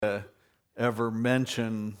ever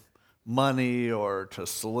mention money or to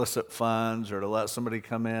solicit funds or to let somebody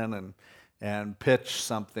come in and pitch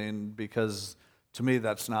something, because to me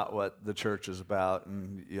that's not what the church is about,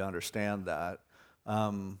 and you understand that.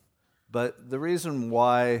 But the reason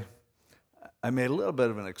why I made a little bit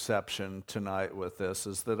of an exception tonight with this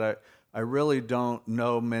is that I really don't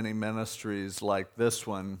know many ministries like this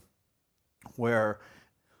one where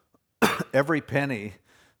every penny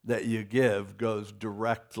that you give goes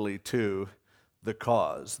directly to the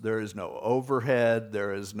cause. There is no overhead,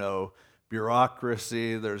 there is no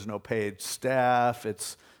bureaucracy, there's no paid staff.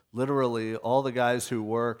 It's literally all the guys who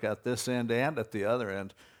work at this end and at the other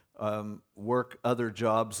end work other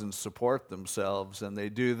jobs and support themselves, and they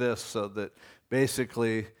do this so that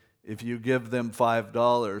basically if you give them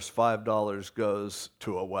 $5 goes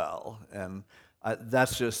to a well. And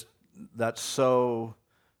that's so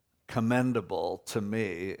commendable to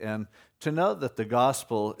me. And to know that the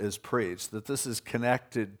gospel is preached, that this is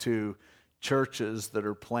connected to churches that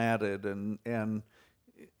are planted, and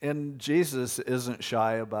Jesus isn't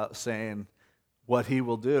shy about saying what he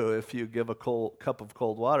will do if you give a cup of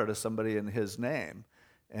cold water to somebody in his name.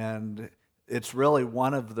 And it's really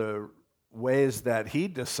one of the ways that he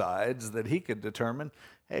decides that he could determine,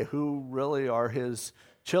 hey, who really are his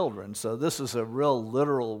children. So this is a real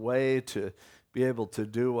literal way to be able to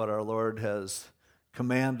do what our Lord has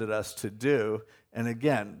commanded us to do. And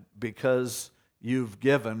again, because you've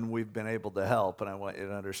given, we've been able to help, and I want you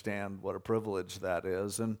to understand what a privilege that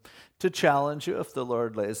is. And to challenge you, if the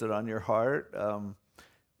Lord lays it on your heart,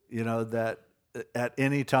 that at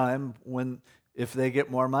any time if they get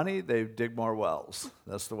more money, they dig more wells.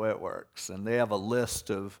 That's the way it works. And they have a list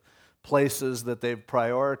of places that they've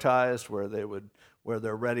prioritized where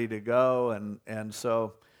they're ready to go. And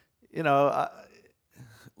so, you know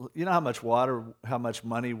how much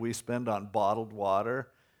money we spend on bottled water,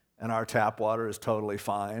 and our tap water is totally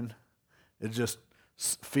fine. It just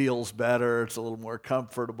feels better. It's a little more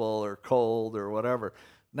comfortable or cold or whatever.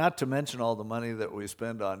 Not to mention all the money that we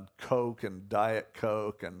spend on Coke and Diet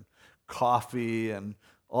Coke and coffee and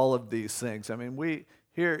all of these things. I mean,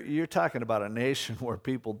 you're talking about a nation where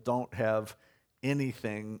people don't have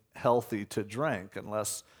anything healthy to drink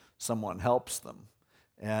unless someone helps them.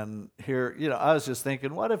 And here, I was just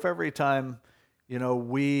thinking, what if every time,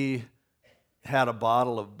 we had a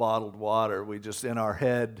bottle of bottled water, we just in our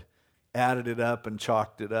head added it up and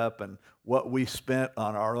chalked it up, and what we spent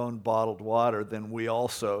on our own bottled water, then we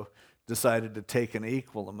also decided to take an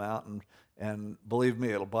equal amount, and believe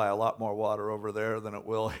me, it'll buy a lot more water over there than it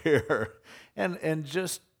will here. And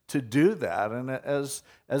just to do that, and as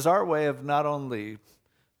our way of not only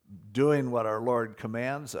doing what our Lord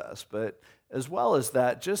commands us, but as well as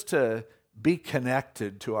that, just to be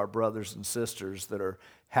connected to our brothers and sisters that are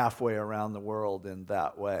halfway around the world in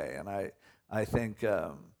that way. And I think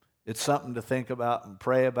it's something to think about and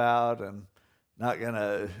pray about, and not going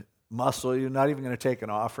to muscle you, not even going to take an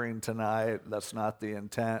offering tonight. That's not the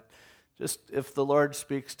intent. Just if the Lord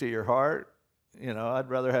speaks to your heart, I'd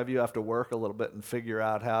rather have you have to work a little bit and figure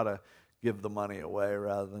out how to give the money away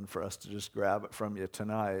rather than for us to just grab it from you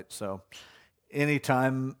tonight. So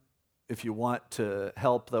anytime, if you want to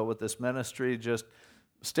help, though, with this ministry, just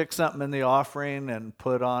stick something in the offering and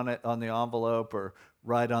put on it on the envelope or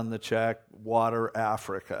write on the check, Water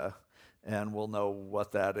Africa, and we'll know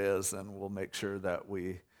what that is, and we'll make sure that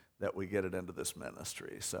we get it into this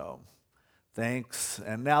ministry. So thanks.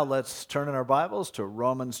 And now let's turn in our Bibles to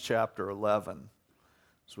Romans chapter 11.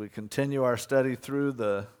 As we continue our study through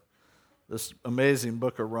this amazing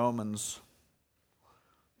book of Romans,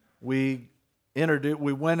 we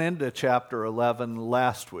went into chapter 11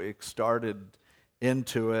 last week, started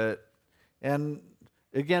into it, and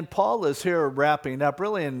again, Paul is here wrapping up,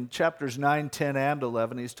 really in chapters 9, 10, and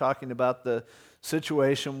 11. He's talking about the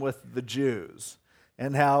situation with the Jews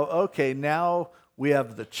and how, okay, now we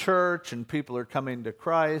have the church and people are coming to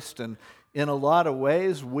Christ, and in a lot of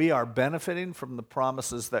ways we are benefiting from the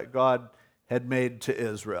promises that God had made to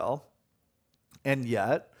Israel, and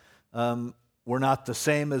yet we're not the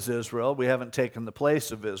same as Israel. We haven't taken the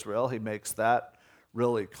place of Israel. He makes that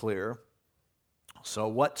really clear. So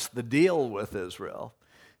what's the deal with Israel?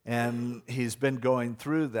 And he's been going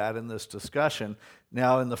through that in this discussion.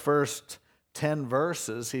 Now, in the first 10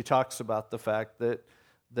 verses, he talks about the fact that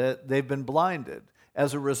they've been blinded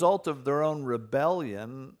as a result of their own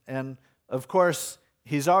rebellion. And, of course,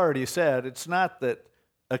 he's already said it's not that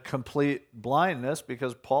a complete blindness,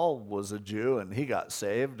 because Paul was a Jew and he got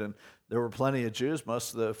saved, and there were plenty of Jews.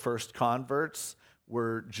 Most of the first converts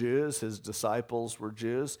were Jews. His disciples were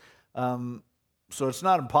Jews. So it's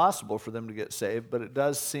not impossible for them to get saved, but it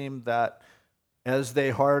does seem that as they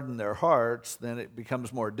harden their hearts, then it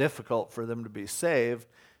becomes more difficult for them to be saved.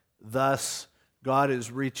 Thus, God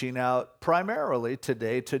is reaching out primarily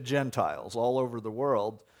today to Gentiles all over the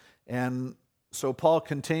world. And so Paul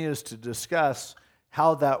continues to discuss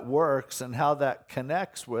how that works and how that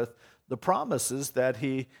connects with the promises that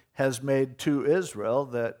he has made to Israel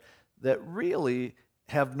that really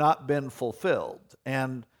have not been fulfilled.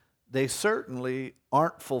 And they certainly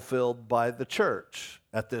aren't fulfilled by the church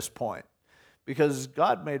at this point, because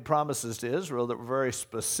God made promises to Israel that were very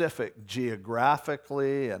specific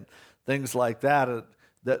geographically and things like that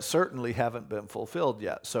that certainly haven't been fulfilled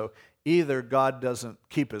yet. So either God doesn't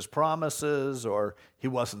keep his promises, or he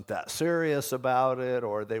wasn't that serious about it,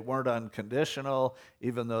 or they weren't unconditional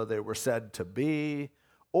even though they were said to be,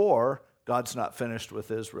 or God's not finished with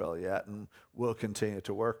Israel yet and will continue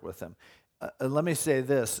to work with them. And let me say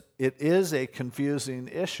this, it is a confusing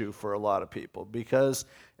issue for a lot of people because,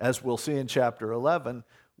 as we'll see in chapter 11,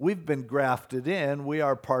 we've been grafted in. We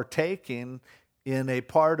are partaking in a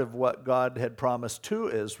part of what God had promised to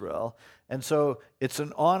Israel. And so it's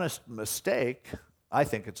an honest mistake, I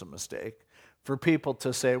think it's a mistake, for people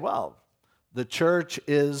to say, well, the church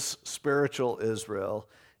is spiritual Israel,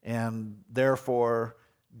 and therefore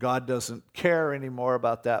God doesn't care anymore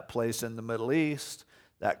about that place in the Middle East,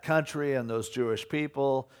 that country and those Jewish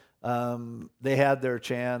people. They had their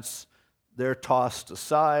chance. They're tossed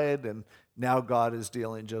aside, and now God is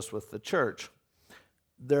dealing just with the church.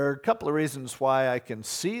 There are a couple of reasons why I can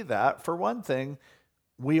see that. For one thing,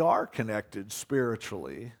 we are connected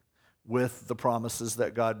spiritually with the promises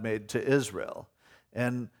that God made to Israel.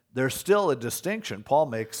 And there's still a distinction. Paul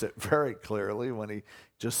makes it very clearly when he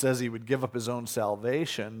just says he would give up his own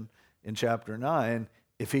salvation in chapter 9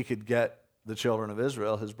 if he could get the children of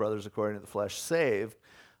Israel, his brothers according to the flesh, saved.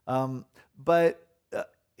 So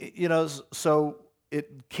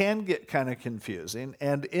it can get kind of confusing.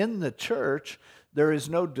 And in the church, there is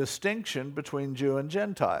no distinction between Jew and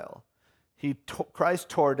Gentile. Christ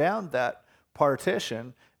tore down that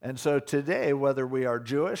partition. And so today, whether we are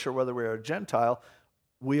Jewish or whether we are Gentile,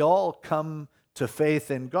 we all come to faith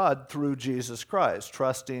in God through Jesus Christ,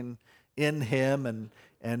 trusting in him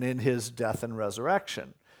and in his death and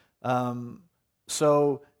resurrection. And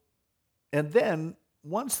then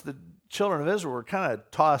once the children of Israel were kind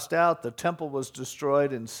of tossed out, the temple was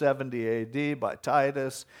destroyed in 70 AD by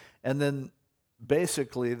Titus, and then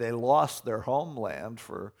basically they lost their homeland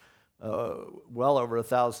for well over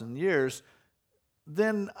 1,000 years.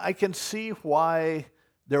 Then I can see why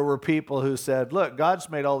there were people who said, look, God's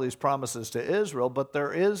made all these promises to Israel, but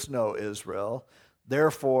there is no Israel.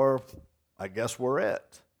 Therefore, I guess we're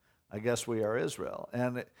it. I guess we are Israel.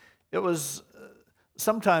 And it was,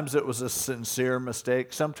 sometimes it was a sincere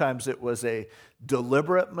mistake. Sometimes it was a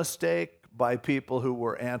deliberate mistake by people who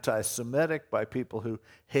were anti-Semitic, by people who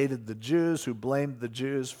hated the Jews, who blamed the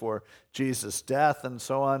Jews for Jesus' death and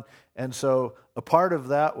so on. And so a part of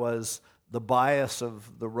that was the bias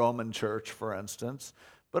of the Roman church, for instance,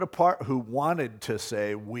 but a part who wanted to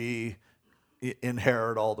say we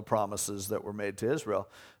inherit all the promises that were made to Israel.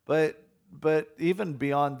 But even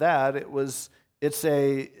beyond that, it was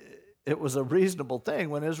a reasonable thing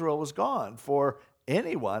when Israel was gone for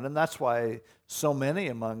anyone, and that's why so many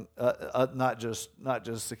among not just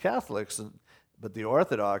the Catholics, but the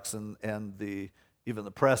Orthodox and even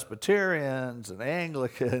the Presbyterians and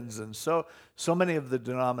Anglicans and so many of the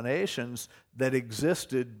denominations that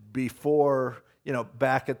existed before,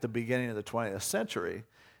 back at the beginning of the 20th century,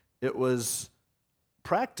 it was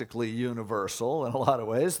practically universal in a lot of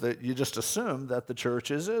ways that you just assumed that the church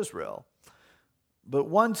is Israel. But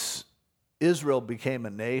once Israel became a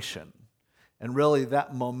nation, and really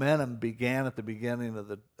that momentum began at the beginning of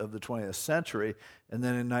the 20th century, and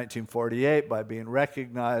then in 1948 by being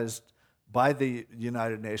recognized by the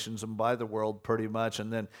United Nations and by the world pretty much,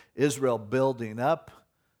 and then Israel building up,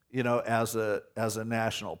 as a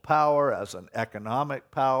national power, as an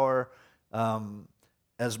economic power,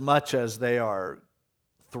 as much as they are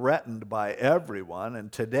threatened by everyone,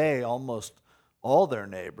 and today almost all their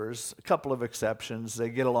neighbors, a couple of exceptions, they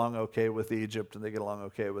get along okay with Egypt and they get along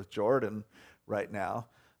okay with Jordan right now.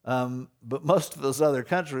 But most of those other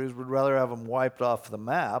countries would rather have them wiped off the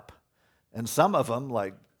map. And some of them,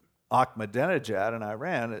 like Ahmadinejad in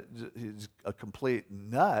Iran, he's a complete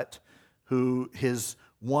nut who his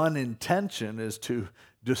one intention is to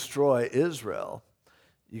destroy Israel.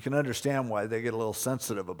 You can understand why they get a little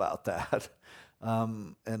sensitive about that.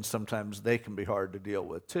 And sometimes they can be hard to deal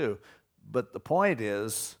with too. But the point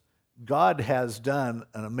is, God has done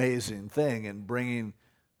an amazing thing in bringing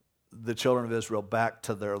the children of Israel back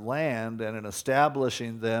to their land and in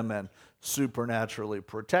establishing them and supernaturally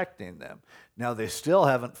protecting them. Now, they still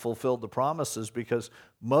haven't fulfilled the promises because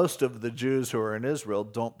most of the Jews who are in Israel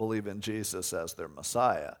don't believe in Jesus as their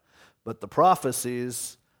Messiah. But the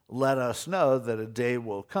prophecies let us know that a day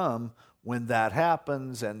will come when that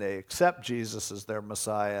happens and they accept Jesus as their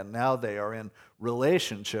Messiah, and now they are in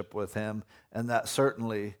relationship with him, and that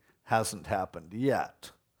certainly hasn't happened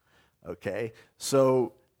yet. Okay?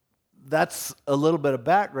 So that's a little bit of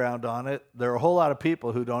background on it. There are a whole lot of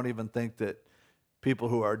people who don't even think that people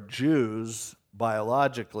who are Jews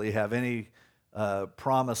biologically have any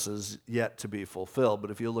promises yet to be fulfilled.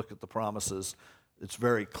 But if you look at the promises, it's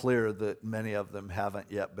very clear that many of them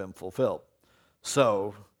haven't yet been fulfilled.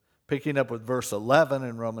 So, picking up with verse 11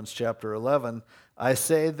 in Romans chapter 11, I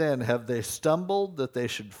say then, have they stumbled that they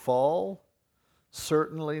should fall?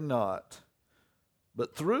 Certainly not.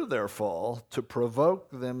 But through their fall, to provoke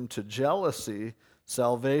them to jealousy,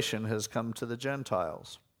 salvation has come to the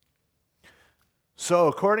Gentiles. So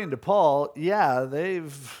according to Paul, yeah,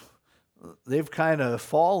 they've kind of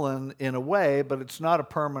fallen in a way, but it's not a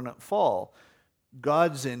permanent fall.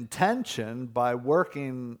 God's intention by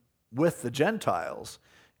working with the Gentiles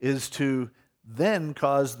is to then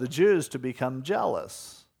cause the Jews to become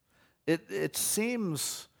jealous. It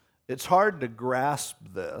seems, it's hard to grasp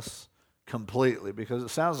this completely because it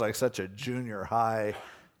sounds like such a junior high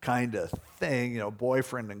kind of thing,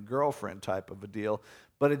 boyfriend and girlfriend type of a deal.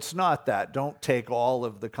 But it's not that. Don't take all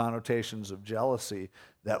of the connotations of jealousy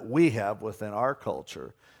that we have within our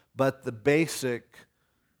culture. But the basic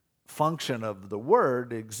function of the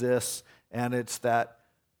word exists, and it's that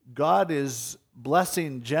God is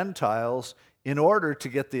blessing Gentiles in order to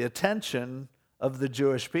get the attention of the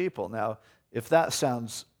Jewish people. Now, if that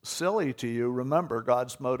sounds silly to you, remember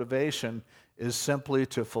God's motivation is simply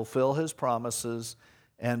to fulfill his promises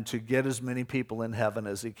and to get as many people in heaven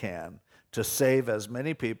as he can, to save as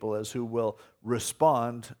many people as who will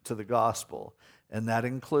respond to the gospel. And that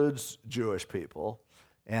includes Jewish people.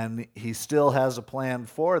 And he still has a plan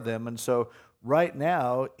for them. And so right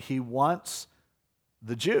now, he wants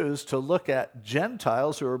the Jews to look at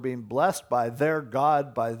Gentiles who are being blessed by their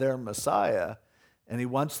God, by their Messiah, and he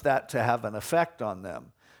wants that to have an effect on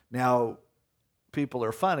them. Now, people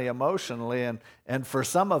are funny emotionally, and for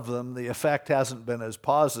some of them, the effect hasn't been as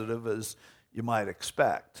positive as you might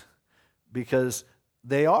expect, because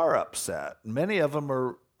they are upset. Many of them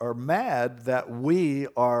are mad that we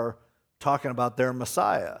are talking about their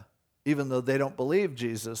Messiah. Even though they don't believe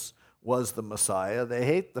Jesus was the Messiah, they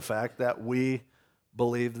hate the fact that we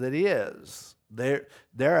believe that he is. Their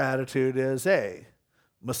attitude is, hey,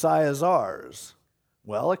 Messiah's ours.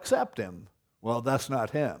 Well, accept him. Well, that's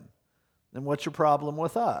not him. Then what's your problem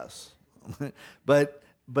with us? But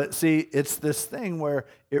see, it's this thing where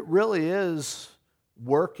it really is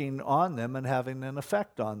working on them and having an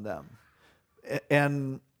effect on them.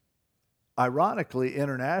 And ironically,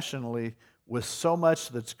 internationally, with so much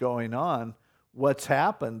that's going on, what's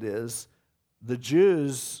happened is the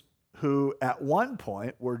Jews who at one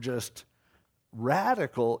point were just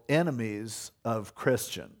radical enemies of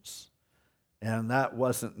Christians. And that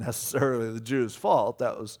wasn't necessarily the Jews' fault.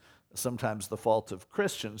 That was sometimes the fault of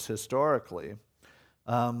Christians historically.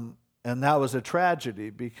 And that was a tragedy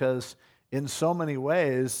because in so many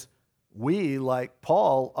ways, we, like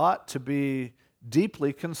Paul, ought to be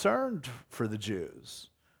deeply concerned for the Jews.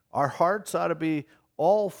 Our hearts ought to be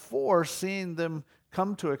all for seeing them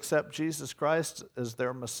come to accept Jesus Christ as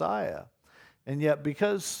their Messiah. And yet,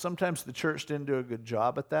 because sometimes the church didn't do a good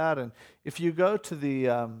job at that, and if you go to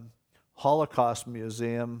the Holocaust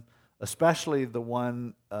Museum, especially the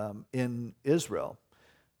one in Israel,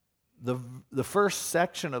 the first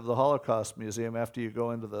section of the Holocaust Museum, after you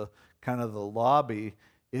go into the kind of the lobby,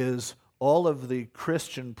 is all of the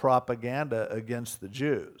Christian propaganda against the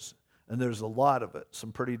Jews. And there's a lot of it,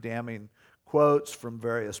 some pretty damning quotes from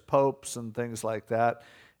various popes and things like that.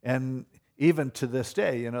 And even to this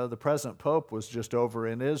day, the present pope was just over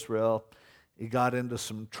in Israel. He got into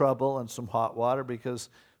some trouble and some hot water because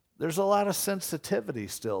there's a lot of sensitivity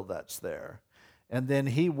still that's there. And then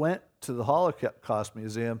he went to the Holocaust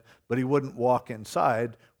Museum, but he wouldn't walk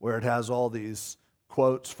inside where it has all these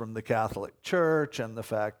quotes from the Catholic Church and the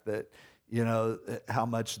fact that, how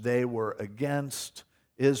much they were against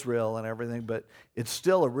Israel and everything. But it's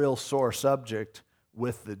still a real sore subject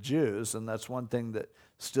with the Jews, and that's one thing that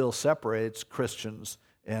still separates Christians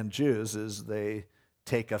and Jews is they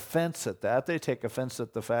take offense at that. They take offense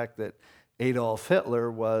at the fact that Adolf Hitler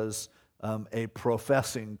was a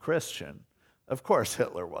professing Christian. Of course,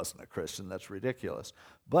 Hitler wasn't a Christian. That's ridiculous.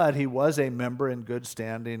 But he was a member in good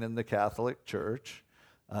standing in the Catholic Church.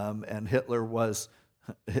 And Hitler was,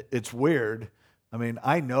 it's weird, I mean,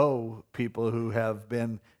 I know people who have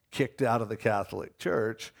been kicked out of the Catholic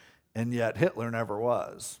Church, and yet Hitler never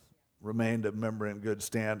was, remained a member in good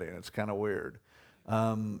standing. It's kind of weird.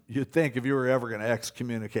 You'd think if you were ever going to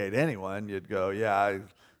excommunicate anyone, you'd go, yeah,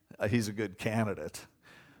 he's a good candidate.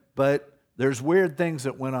 But there's weird things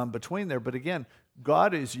that went on between there. But again,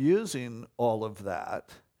 God is using all of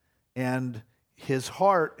that, and his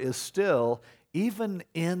heart is still, even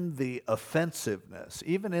in the offensiveness,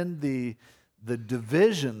 even in the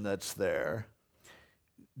division that's there,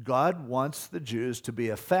 God wants the Jews to be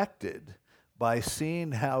affected by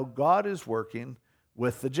seeing how God is working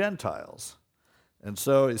with the Gentiles. And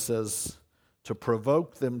so he says, to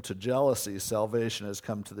provoke them to jealousy, salvation has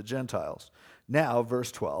come to the Gentiles. Now,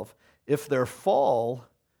 verse 12, if their fall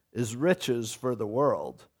is riches for the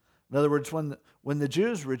world. In other words, when the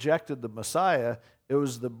Jews rejected the Messiah, it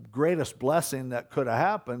was the greatest blessing that could have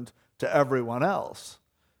happened to everyone else.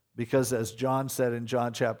 Because as John said in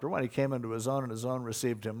John chapter 1, he came into his own, and his own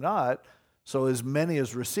received him not. So as many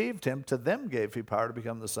as received him, to them gave he power to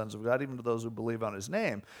become the sons of God, even to those who believe on his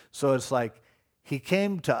name. So it's like he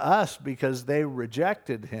came to us because they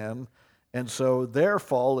rejected him, and so their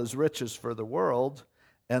fall is riches for the world,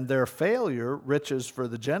 and their failure, riches for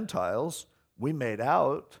the Gentiles. We made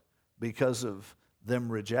out because of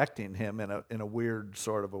them rejecting him in a weird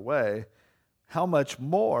sort of a way. How much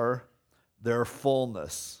more their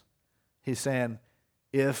fullness? He's saying,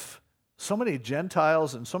 if so many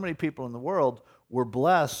Gentiles and so many people in the world were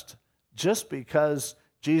blessed just because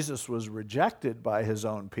Jesus was rejected by his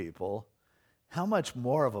own people, how much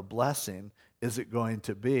more of a blessing is it going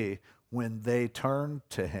to be when they turn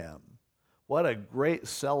to him? What a great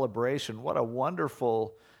celebration. What a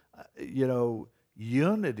wonderful,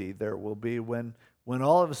 unity there will be when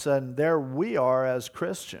all of a sudden there we are as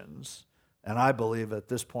Christians, and I believe at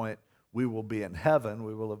this point we will be in heaven,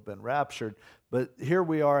 we will have been raptured, but here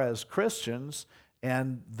we are as Christians,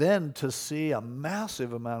 and then to see a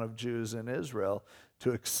massive amount of Jews in Israel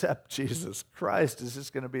to accept Jesus Christ is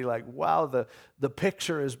just going to be like, wow, the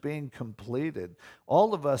picture is being completed.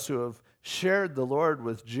 All of us who have shared the Lord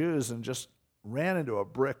with Jews and just ran into a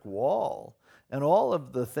brick wall, and all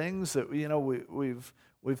of the things that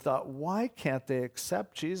we've thought, why can't they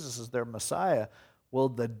accept Jesus as their Messiah? Well,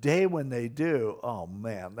 the day when they do, oh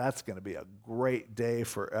man, that's going to be a great day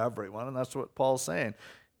for everyone. And that's what Paul's saying.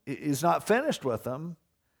 He's not finished with them,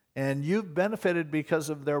 and you've benefited because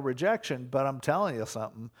of their rejection, but I'm telling you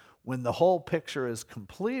something, when the whole picture is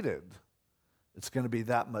completed, it's going to be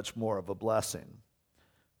that much more of a blessing.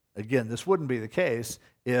 Again, this wouldn't be the case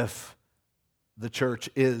if the church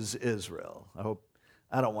is Israel.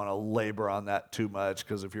 I don't want to labor on that too much,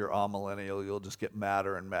 because if you're amillennial, you'll just get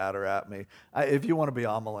madder and madder at me. If you want to be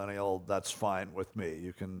amillennial, that's fine with me.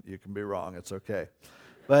 You can be wrong. It's okay.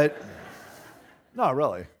 But no,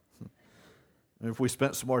 really. If we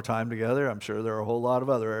spent some more time together, I'm sure there are a whole lot of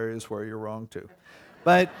other areas where you're wrong too.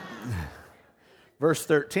 But verse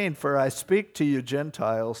 13, for I speak to you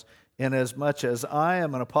Gentiles, inasmuch as I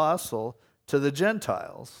am an apostle to the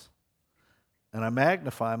Gentiles, and I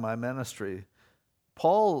magnify my ministry.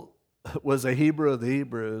 Paul was a Hebrew of the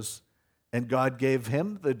Hebrews, and God gave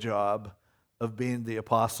him the job of being the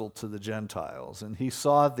apostle to the Gentiles. And he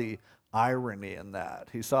saw the irony in that.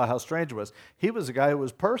 He saw how strange it was. He was a guy who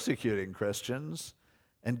was persecuting Christians,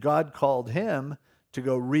 and God called him to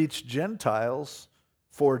go reach Gentiles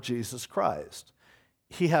for Jesus Christ.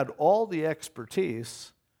 He had all the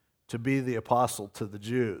expertise to be the apostle to the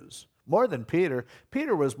Jews. More than Peter.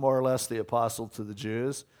 Peter was more or less the apostle to the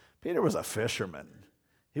Jews. Peter was a fisherman.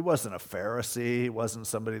 He wasn't a Pharisee. He wasn't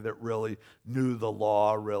somebody that really knew the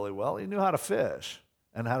law really well. He knew how to fish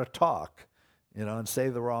and how to talk, and say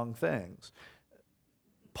the wrong things.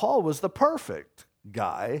 Paul was the perfect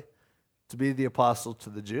guy to be the apostle to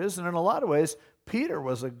the Jews, and in a lot of ways, Peter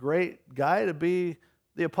was a great guy to be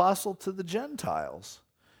the apostle to the Gentiles.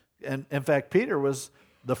 And in fact, Peter was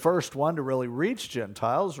the first one to really reach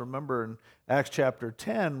Gentiles. Remember in Acts chapter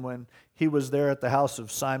 10 when he was there at the house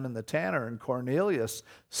of Simon the tanner, and Cornelius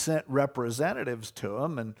sent representatives to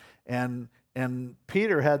him, and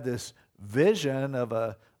Peter had this vision of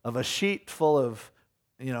a sheet full of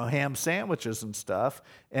ham sandwiches and stuff,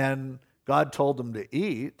 and God told him to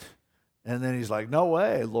eat, and then he's like, no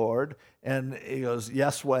way, Lord, and he goes,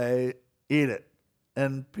 yes way, eat it.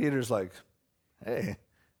 And Peter's like, hey,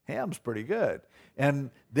 ham's pretty good.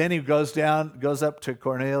 And then he goes up to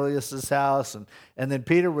Cornelius' house, and then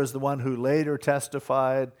Peter was the one who later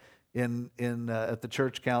testified at the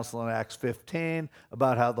church council in Acts 15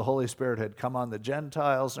 about how the Holy Spirit had come on the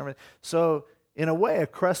Gentiles and everything. So in a way, a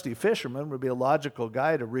crusty fisherman would be a logical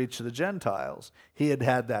guy to reach the Gentiles. He had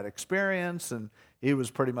had that experience, and he was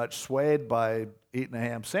pretty much swayed by eating a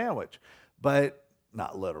ham sandwich, but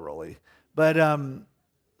not literally. But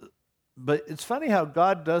it's funny how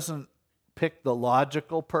God doesn't pick the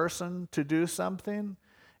logical person to do something,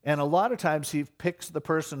 and a lot of times he picks the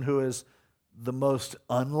person who is the most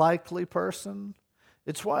unlikely person.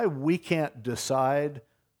 It's why we can't decide,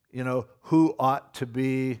 who ought to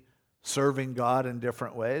be serving God in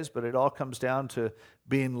different ways, but it all comes down to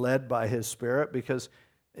being led by His Spirit, because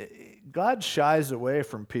God shies away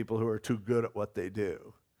from people who are too good at what they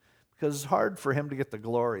do, because it's hard for Him to get the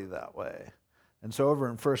glory that way. And so over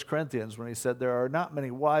in 1 Corinthians, when he said, there are not many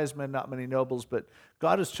wise men, not many nobles, but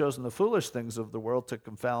God has chosen the foolish things of the world to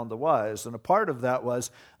confound the wise. And a part of that was,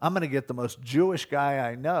 I'm going to get the most Jewish guy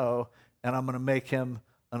I know, and I'm going to make him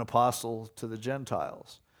an apostle to the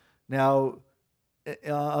Gentiles. Now,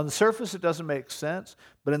 on the surface, it doesn't make sense,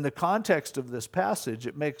 but in the context of this passage,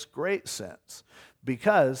 it makes great sense,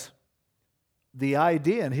 because the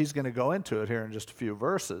idea, and he's going to go into it here in just a few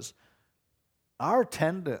verses, our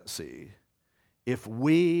tendency, if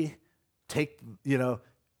we take,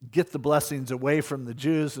 get the blessings away from the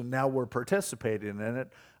Jews and now we're participating in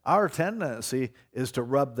it, our tendency is to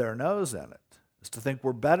rub their nose in it, is to think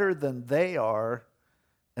we're better than they are,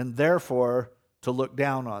 and therefore to look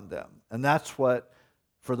down on them. And that's what,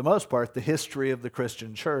 for the most part, the history of the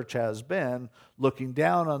Christian church has been, looking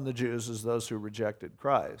down on the Jews as those who rejected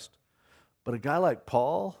Christ. But a guy like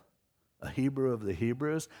Paul, a Hebrew of the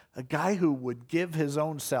Hebrews, a guy who would give his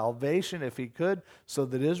own salvation if he could so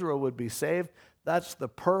that Israel would be saved, that's the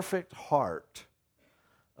perfect heart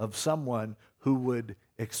of someone who would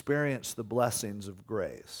experience the blessings of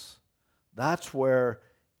grace. That's where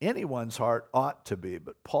anyone's heart ought to be.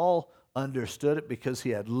 But Paul understood it because he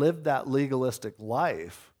had lived that legalistic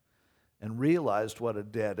life and realized what a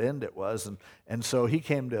dead end it was. And so he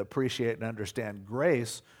came to appreciate and understand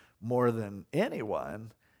grace more than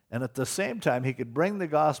anyone. And at the same time, he could bring the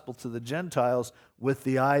gospel to the Gentiles with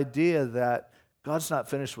the idea that God's not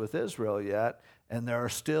finished with Israel yet, and there are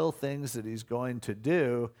still things that he's going to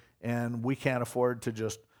do, and we can't afford to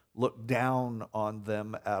just look down on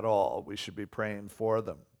them at all. We should be praying for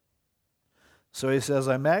them. So he says,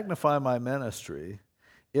 I magnify my ministry,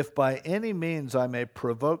 if by any means I may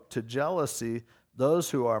provoke to jealousy those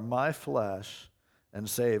who are my flesh and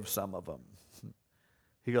save some of them.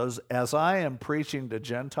 He goes, as I am preaching to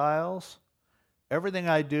Gentiles, everything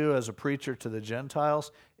I do as a preacher to the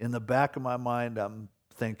Gentiles, in the back of my mind, I'm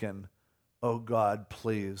thinking, oh God,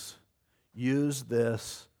 please, use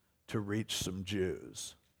this to reach some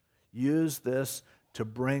Jews. Use this to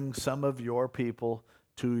bring some of your people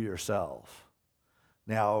to yourself.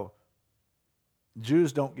 Now,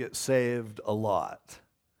 Jews don't get saved a lot,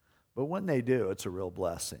 but when they do, it's a real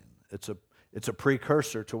blessing. It's a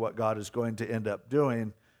precursor to what God is going to end up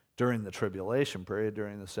doing during the tribulation period,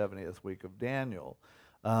 during the 70th week of Daniel.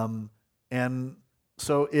 And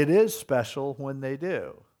so it is special when they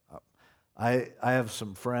do. I have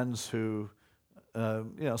some friends who,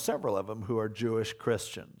 several of them who are Jewish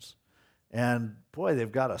Christians. And boy,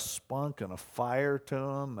 they've got a spunk and a fire to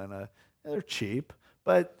them, and they're cheap.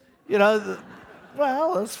 But,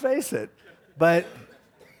 well, let's face it. But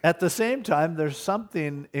at the same time, there's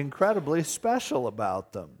something incredibly special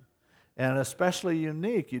about them, and especially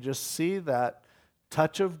unique. You just see that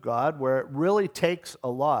touch of God where it really takes a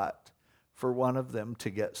lot for one of them to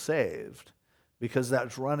get saved, because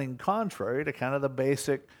that's running contrary to kind of the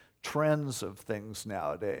basic trends of things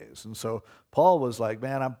nowadays. And so Paul was like,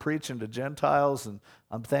 man, I'm preaching to Gentiles, and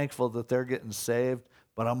I'm thankful that they're getting saved,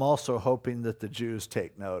 but I'm also hoping that the Jews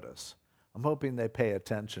take notice. I'm hoping they pay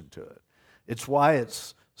attention to it. It's why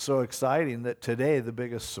it's so exciting that today the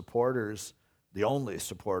biggest supporters, the only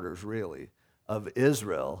supporters really, of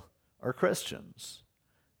Israel are Christians.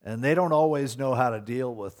 And they don't always know how to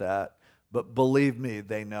deal with that, but believe me,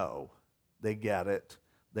 they know. They get it.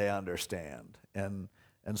 They understand. And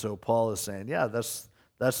so Paul is saying, yeah,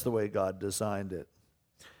 that's the way God designed it.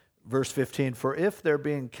 Verse 15, for if their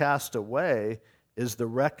being cast away is the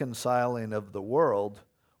reconciling of the world,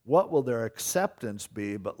 what will their acceptance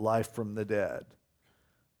be but life from the dead?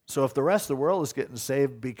 So if the rest of the world is getting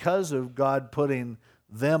saved because of God putting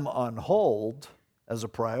them on hold as a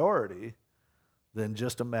priority, then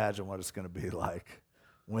just imagine what it's going to be like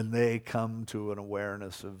when they come to an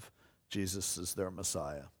awareness of Jesus as their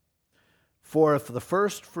Messiah. For if the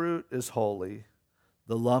first fruit is holy,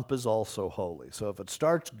 the lump is also holy. So if it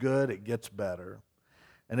starts good, it gets better.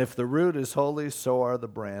 And if the root is holy, so are the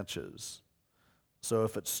branches. So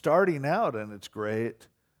if it's starting out and it's great,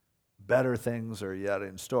 better things are yet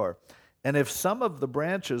in store. And if some of the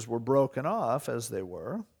branches were broken off, as they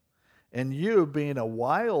were, and you, being a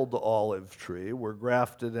wild olive tree, were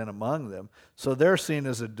grafted in among them, so they're seen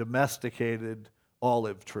as a domesticated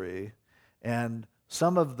olive tree, and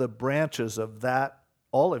some of the branches of that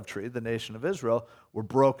olive tree, the nation of Israel, were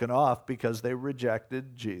broken off because they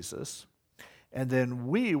rejected Jesus. And then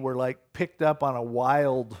we were like picked up on a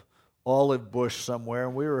wild olive bush somewhere,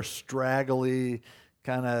 and we were straggly,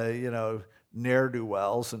 kind of,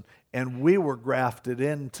 ne'er-do-wells, and we were grafted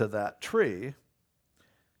into that tree.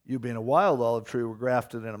 You, being a wild olive tree, were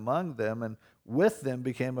grafted in among them, and with them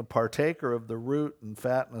became a partaker of the root and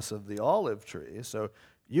fatness of the olive tree. So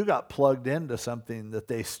you got plugged into something that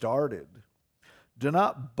they started. Do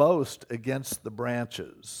not boast against the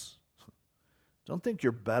branches. Don't think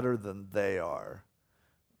you're better than they are,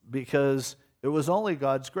 because it was only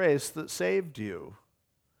God's grace that saved you.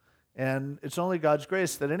 And it's only God's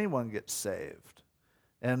grace that anyone gets saved.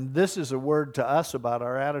 And this is a word to us about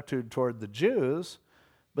our attitude toward the Jews,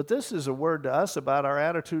 but this is a word to us about our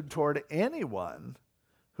attitude toward anyone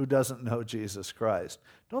who doesn't know Jesus Christ.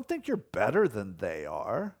 Don't think you're better than they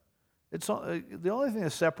are. The only thing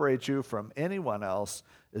that separates you from anyone else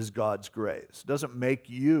is God's grace. It doesn't make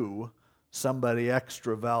you somebody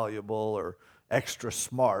extra valuable or extra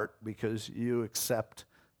smart because you accept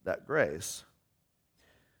that grace.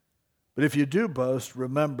 But if you do boast,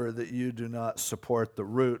 remember that you do not support the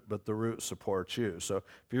root, but the root supports you. So if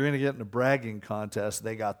you're going to get in a bragging contest,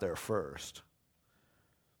 they got there first.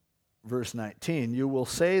 Verse 19, you will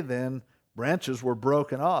say then, branches were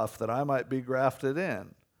broken off that I might be grafted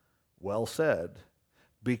in. Well said.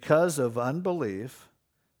 Because of unbelief,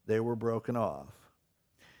 they were broken off.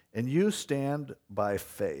 And you stand by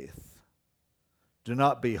faith. Do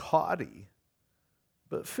not be haughty,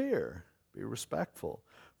 but fear. Be respectful.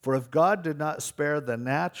 For if God did not spare the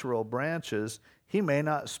natural branches, he may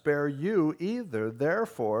not spare you either.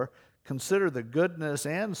 Therefore, consider the goodness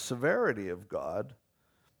and severity of God.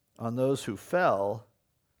 On those who fell,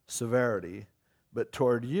 severity, but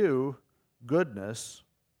toward you, goodness.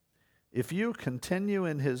 If you continue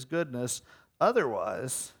in his goodness,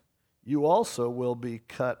 otherwise, you also will be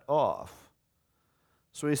cut off.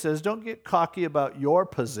 So he says, don't get cocky about your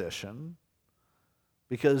position,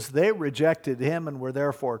 because they rejected him and were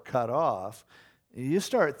therefore cut off. You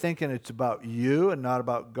start thinking it's about you and not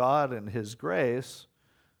about God and his grace.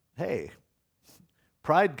 Hey,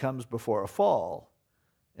 pride comes before a fall,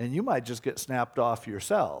 and you might just get snapped off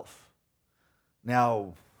yourself.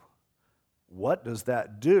 Now, what does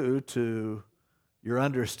that do to your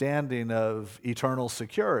understanding of eternal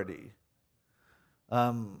security?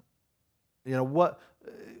 No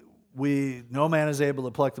man is able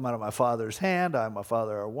to pluck them out of my Father's hand. I and my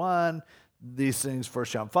Father are one. These things, 1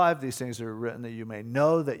 John 5, these things are written that you may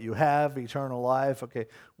know that you have eternal life. Okay,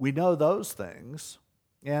 we know those things.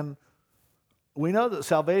 And we know that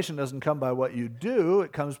salvation doesn't come by what you do.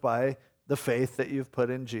 It comes by the faith that you've put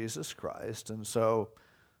in Jesus Christ. And so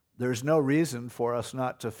there's no reason for us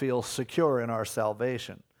not to feel secure in our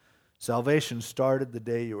salvation. Salvation started the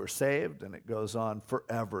day you were saved, and it goes on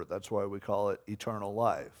forever. That's why we call it eternal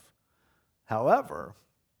life. However,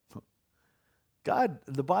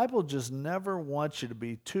 the Bible just never wants you to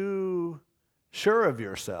be too sure of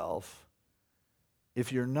yourself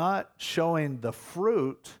if you're not showing the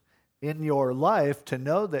fruit in your life to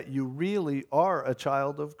know that you really are a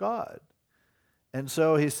child of God. And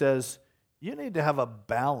so he says, you need to have a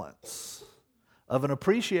balance of an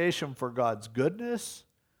appreciation for God's goodness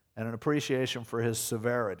and an appreciation for his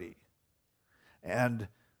severity. And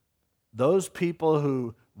those people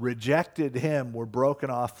who rejected him were broken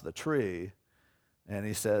off the tree. And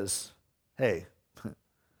he says, hey,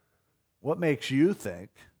 what makes you think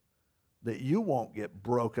that you won't get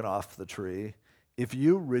broken off the tree if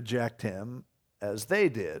you reject him as they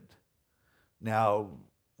did? Now,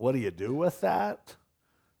 what do you do with that?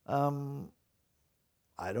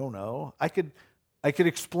 I don't know. I could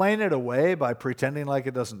explain it away by pretending like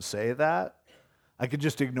it doesn't say that. I could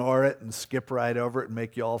just ignore it and skip right over it and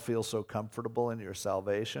make you all feel so comfortable in your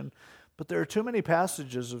salvation. But there are too many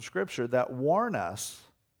passages of Scripture that warn us.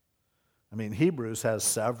 I mean, Hebrews has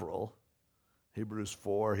several. Hebrews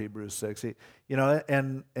 4, Hebrews 6.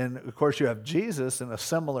 And of course you have Jesus in a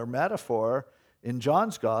similar metaphor in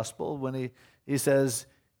John's Gospel when he says,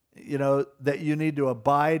 that you need to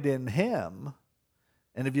abide in him.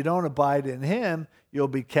 And if you don't abide in him, you'll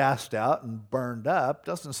be cast out and burned up.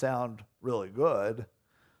 Doesn't sound really good.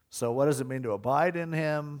 So what does it mean to abide in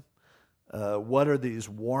him? What are these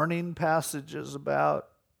warning passages about?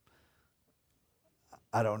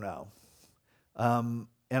 I don't know. And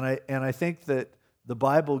I think that the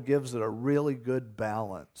Bible gives it a really good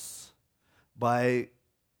balance.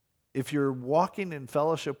 If you're walking in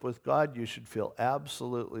fellowship with God, you should feel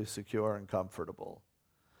absolutely secure and comfortable.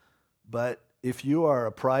 But if you are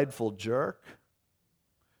a prideful jerk,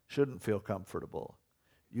 shouldn't feel comfortable.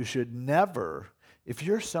 You should never, if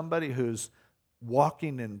you're somebody who's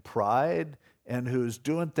walking in pride and who's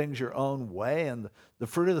doing things your own way and the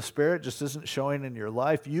fruit of the Spirit just isn't showing in your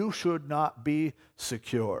life, you should not be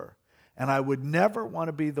secure. And I would never want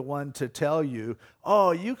to be the one to tell you,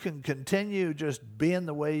 oh, you can continue just being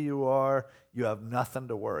the way you are. You have nothing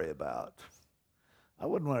to worry about. I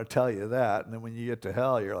wouldn't want to tell you that. And then when you get to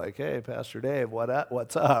hell, you're like, hey, Pastor Dave,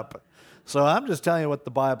 what's up? So I'm just telling you what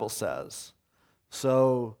the Bible says.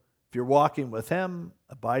 So if you're walking with him,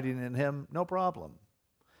 abiding in him, no problem.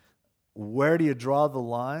 Where do you draw the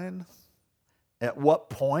line? At what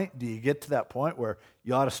point do you get to that point where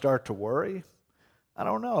you ought to start to worry? I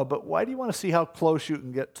don't know, but why do you want to see how close you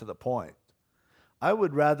can get to the point? I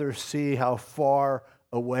would rather see how far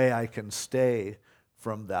away I can stay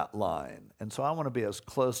from that line. And so I want to be as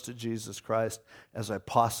close to Jesus Christ as I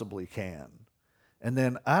possibly can. And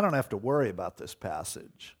then I don't have to worry about this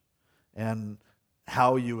passage and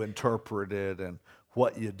how you interpret it and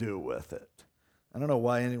what you do with it. I don't know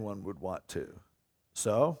why anyone would want to.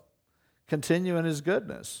 So, continue in his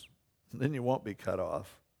goodness. Then you won't be cut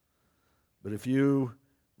off. But if you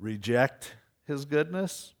reject his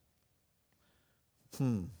goodness,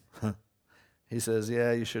 he says,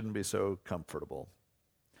 yeah, you shouldn't be so comfortable.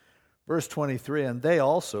 Verse 23, and they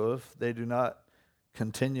also, if they do not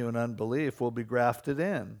continue in unbelief, will be grafted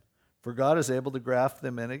in. For God is able to graft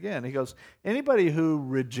them in again. He goes, anybody who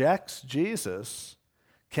rejects Jesus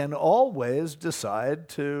can always decide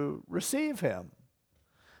to receive him.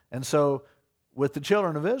 And so with the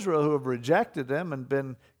children of Israel who have rejected him and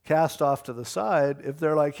been cast off to the side, if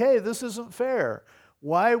they're like, hey, this isn't fair,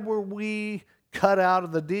 why were we cut out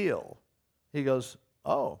of the deal? He goes,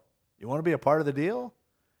 oh, you want to be a part of the deal?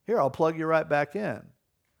 Here, I'll plug you right back in.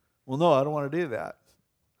 Well, no, I don't want to do that.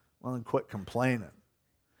 Well, then quit complaining.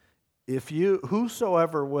 If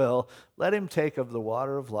whosoever will, let him take of the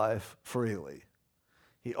water of life freely.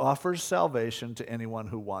 He offers salvation to anyone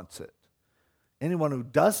who wants it. Anyone who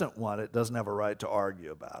doesn't want it doesn't have a right to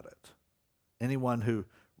argue about it. Anyone who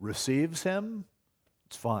receives him,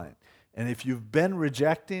 it's fine. And if you've been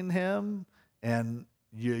rejecting him and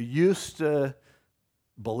you used to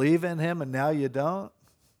believe in him and now you don't,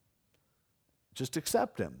 just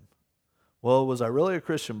accept him. Well, was I really a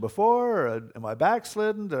Christian before? Or am I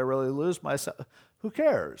backslidden? Did I really lose myself? Who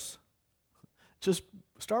cares? Just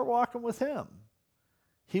start walking with him.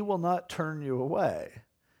 He will not turn you away,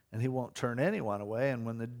 and he won't turn anyone away. And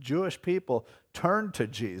when the Jewish people turn to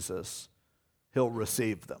Jesus, he'll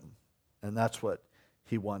receive them. And that's what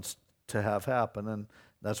he wants to have happen. And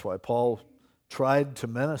that's why Paul tried to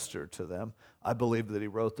minister to them. I believe that he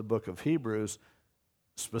wrote the book of Hebrews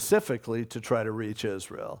specifically to try to reach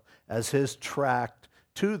Israel as his tract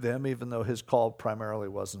to them, even though his call primarily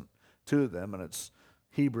wasn't to them. And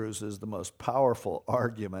Hebrews is the most powerful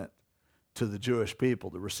argument to the Jewish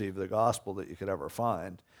people to receive the gospel that you could ever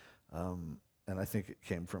find. And I think it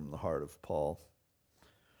came from the heart of Paul.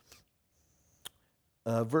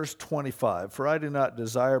 Verse 25, for I do not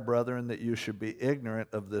desire, brethren, that you should be ignorant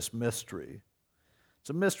of this mystery. It's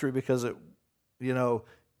a mystery because it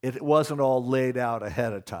wasn't all laid out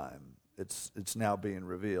ahead of time. It's now being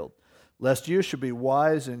revealed. Lest you should be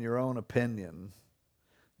wise in your own opinion,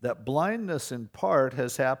 that blindness in part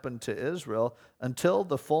has happened to Israel until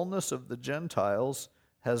the fullness of the Gentiles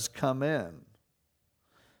has come in.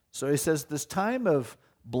 So he says this time of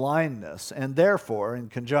blindness, and therefore, in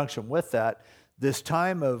conjunction with that, this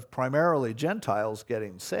time of primarily Gentiles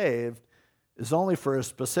getting saved is only for a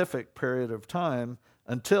specific period of time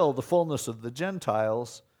until the fullness of the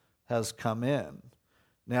Gentiles has come in.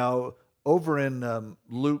 Now, over in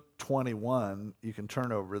Luke 21, you can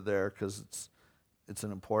turn over there because it's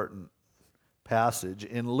an important passage.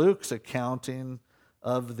 In Luke's accounting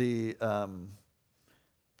of the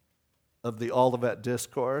Olivet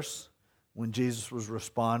Discourse, when Jesus was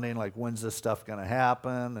responding, like, when's this stuff going to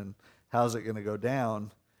happen and how's it going to go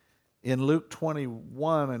down? In Luke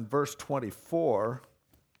 21 and verse 24,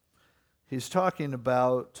 he's talking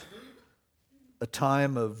about a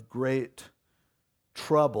time of great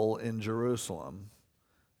trouble in Jerusalem.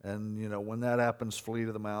 And, when that happens, flee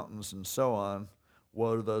to the mountains and so on.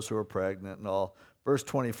 Woe to those who are pregnant and all. Verse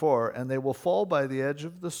 24, and they will fall by the edge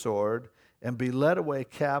of the sword and be led away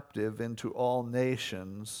captive into all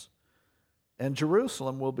nations. And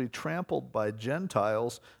Jerusalem will be trampled by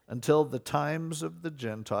Gentiles until the times of the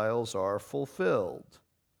Gentiles are fulfilled.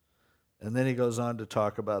 And then he goes on to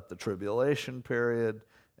talk about the tribulation period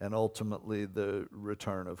and ultimately the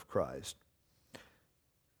return of Christ.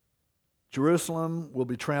 Jerusalem will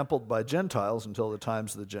be trampled by Gentiles until the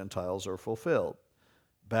times of the Gentiles are fulfilled.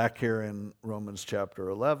 Back here in Romans chapter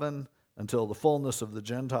 11, until the fullness of the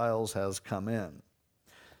Gentiles has come in.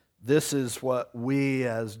 This is what we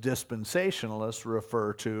as dispensationalists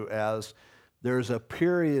refer to as there's a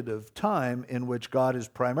period of time in which God is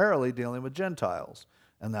primarily dealing with Gentiles,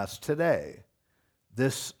 and that's today.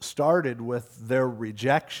 This started with their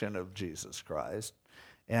rejection of Jesus Christ,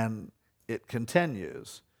 and it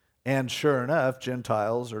continues. And sure enough,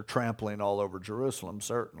 Gentiles are trampling all over Jerusalem,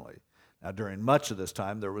 certainly. Now, during much of this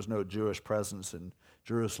time, there was no Jewish presence in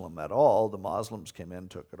Jerusalem at all. The Muslims came in,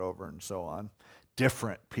 took it over, and so on.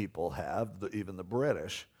 Different people have, even the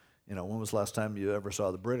British. You know, when was the last time you ever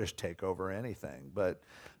saw the British take over anything? But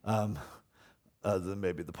other than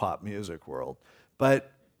maybe the pop music world.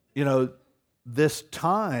 But, you know, this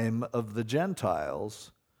time of the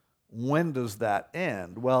Gentiles, when does that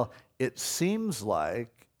end? Well, it seems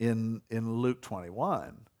like in Luke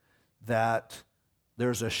 21 that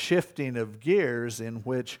there's a shifting of gears in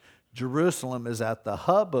which Jerusalem is at the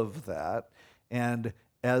hub of that, and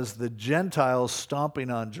as the Gentiles stomping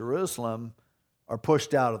on Jerusalem are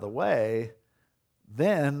pushed out of the way,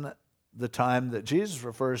 then the time that Jesus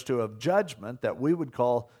refers to of judgment that we would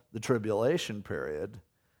call the tribulation period,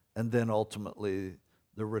 and then ultimately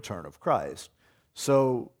the return of Christ.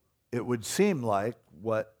 So it would seem like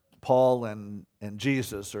what Paul and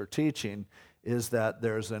Jesus are teaching is that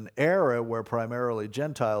there's an era where primarily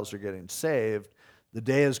Gentiles are getting saved. The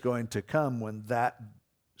day is going to come when that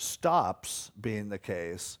stops being the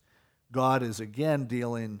case. God is again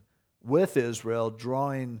dealing with Israel,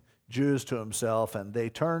 drawing Jews to himself, and they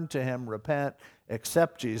turn to him, repent,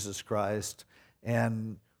 accept Jesus Christ.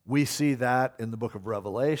 And we see that in the book of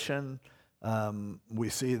Revelation. We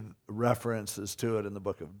see references to it in the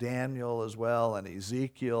book of Daniel as well, and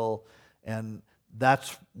Ezekiel. And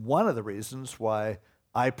that's one of the reasons why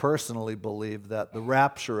I personally believe that the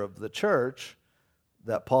rapture of the church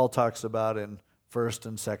that Paul talks about in 1st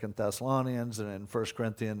and 2nd Thessalonians and in 1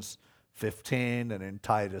 Corinthians 15 and in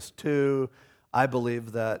Titus 2, I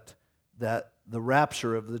believe that the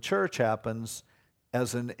rapture of the church happens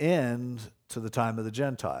as an end to the time of the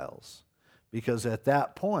Gentiles. Because at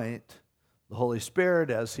that point, the Holy Spirit,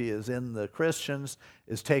 as he is in the Christians,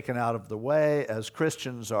 is taken out of the way. As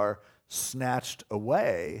Christians are snatched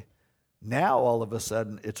away, now all of a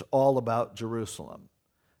sudden it's all about Jerusalem.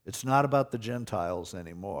 It's not about the Gentiles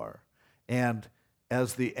anymore. And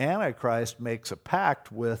as the Antichrist makes a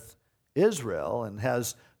pact with Israel and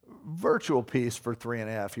has virtual peace for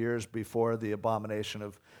 3.5 years before the abomination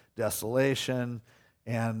of desolation,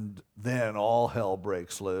 and then all hell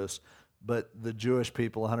breaks loose. But the Jewish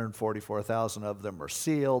people, 144,000 of them are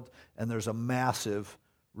sealed, and there's a massive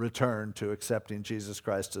return to accepting Jesus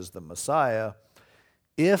Christ as the Messiah.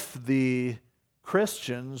 If the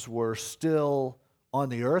Christians were still on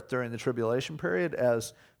the earth during the tribulation period,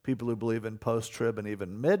 as people who believe in post-trib and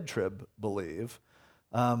even mid-trib believe,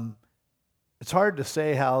 it's hard to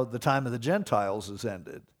say how the time of the Gentiles is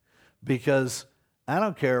ended, because I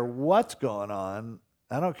don't care what's going on.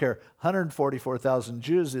 I don't care. 144,000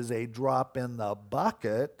 Jews is a drop in the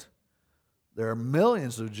bucket. There are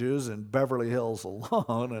millions of Jews in Beverly Hills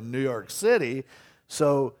alone and New York City.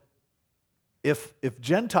 So if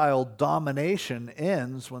Gentile domination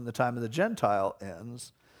ends when the time of the Gentile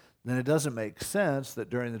ends, then it doesn't make sense that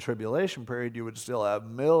during the tribulation period you would still have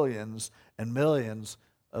millions and millions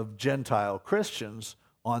of Gentile Christians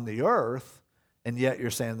on the earth, and yet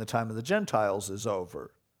you're saying the time of the Gentiles is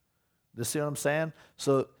over. Do you see what I'm saying?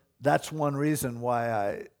 So that's one reason why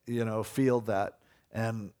I, feel that.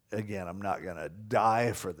 And again, I'm not going to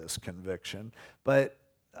die for this conviction, but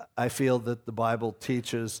I feel that the Bible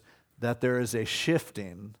teaches that there is a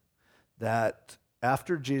shifting, that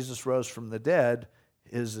after Jesus rose from the dead,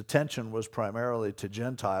 his attention was primarily to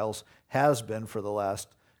Gentiles, has been for the last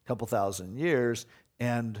couple thousand years,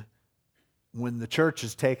 and when the church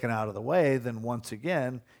is taken out of the way, then once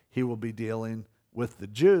again, he will be dealing with the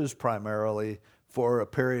Jews primarily for a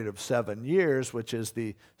period of 7 years, which is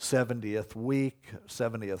the 70th week,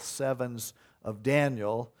 70th sevens of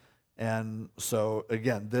Daniel. And so,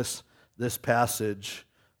 again, this passage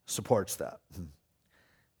supports that.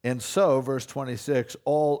 And so, verse 26,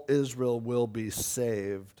 all Israel will be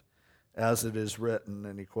saved, as it is written,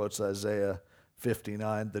 and he quotes Isaiah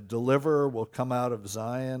 59, the deliverer will come out of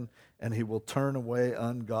Zion, and he will turn away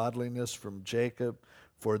ungodliness from Jacob,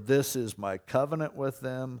 for this is my covenant with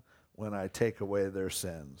them when I take away their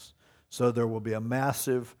sins. So there will be a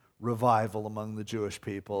massive revival among the Jewish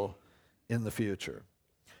people in the future.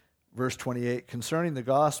 Verse 28, concerning the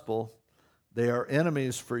gospel, they are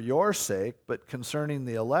enemies for your sake, but concerning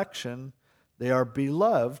the election, they are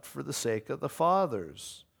beloved for the sake of the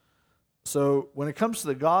fathers. So when it comes to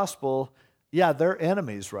the gospel, yeah, they're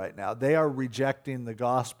enemies right now. They are rejecting the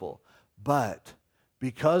gospel. But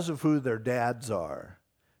because of who their dads are,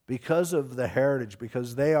 because of the heritage,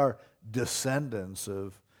 because they are descendants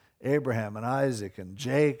of Abraham and Isaac and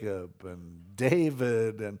Jacob and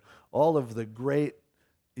David and all of the great,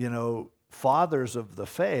 fathers of the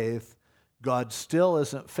faith, God still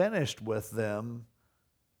isn't finished with them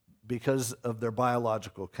because of their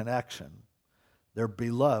biological connection. They're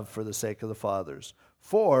beloved for the sake of the fathers.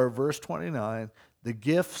 For, verse 29, the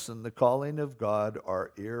gifts and the calling of God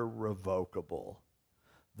are irrevocable.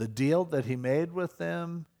 The deal that he made with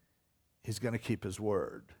them, he's going to keep his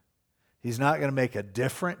word. He's not going to make a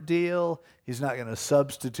different deal. He's not going to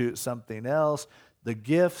substitute something else. The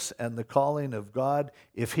gifts and the calling of God,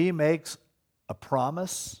 if he makes a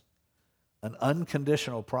promise, an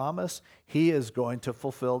unconditional promise, he is going to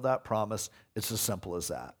fulfill that promise. It's as simple as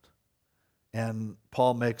that. And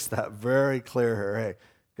Paul makes that very clear here. Hey,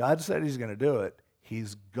 God said he's going to do it.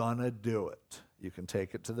 He's going to do it. You can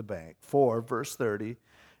take it to the bank. For, verse 30,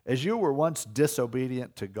 as you were once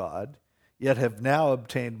disobedient to God, yet have now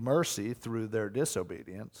obtained mercy through their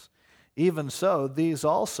disobedience, even so, these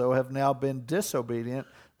also have now been disobedient,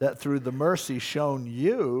 that through the mercy shown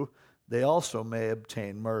you, they also may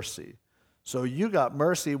obtain mercy. So you got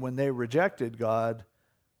mercy when they rejected God.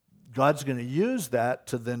 God's going to use that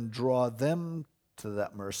to then draw them to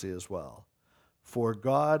that mercy as well. For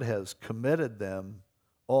God has committed them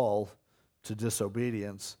all to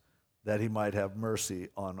disobedience, that he might have mercy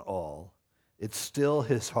on all. It's still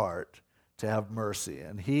his heart to have mercy.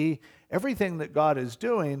 And everything that God is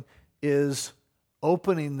doing is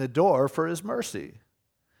opening the door for his mercy.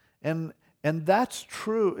 And that's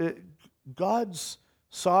true. God's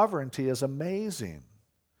sovereignty is amazing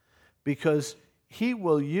because he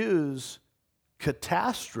will use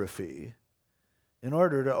catastrophe in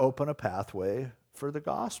order to open a pathway for the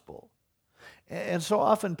gospel. And so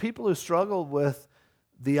often people who struggle with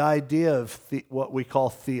the idea of what we call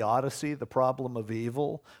theodicy, the problem of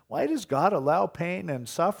evil, why does God allow pain and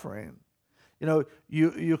suffering?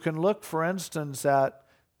 You can look, for instance, at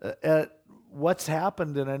what's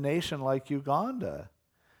happened in a nation like Uganda.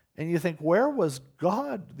 And you think, where was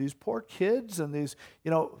God? These poor kids and these,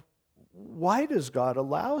 why does God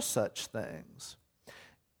allow such things?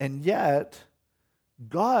 And yet,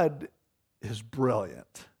 God is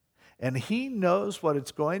brilliant. And he knows what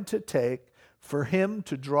it's going to take for him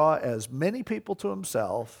to draw as many people to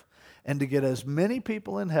himself and to get as many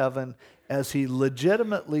people in heaven as he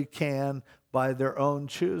legitimately can by their own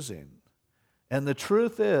choosing. And the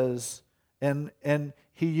truth is, and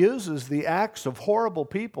he uses the acts of horrible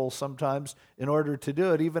people sometimes in order to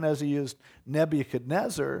do it, even as he used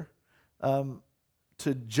Nebuchadnezzar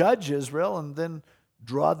to judge Israel and then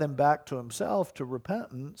draw them back to himself to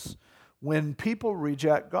repentance. When people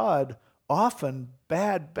reject God, often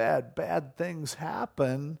bad things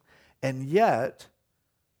happen, and yet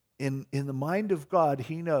in the mind of God,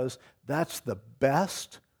 he knows that's the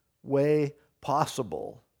best way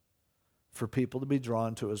possible for people to be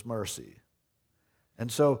drawn to his mercy.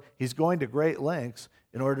 And so he's going to great lengths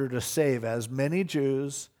in order to save as many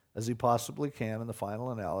Jews as he possibly can in the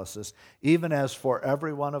final analysis, even as for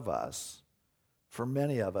every one of us, for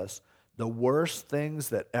many of us, the worst things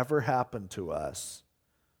that ever happened to us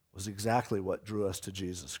was exactly what drew us to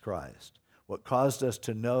Jesus Christ, what caused us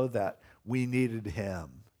to know that we needed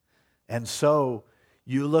him. And so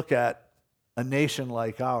you look at a nation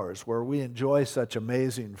like ours where we enjoy such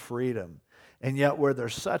amazing freedom, and yet where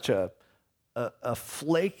there's such a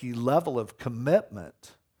flaky level of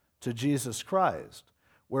commitment to Jesus Christ,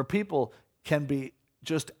 where people can be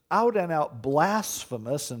just out and out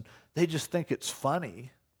blasphemous and they just think it's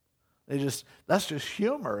funny. That's just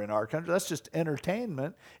humor in our country. That's just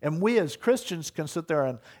entertainment. And we as Christians can sit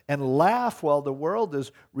there and laugh while the world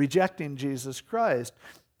is rejecting Jesus Christ.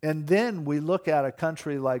 And then we look at a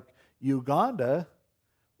country like Uganda,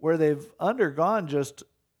 where they've undergone just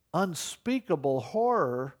unspeakable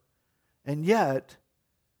horror, and yet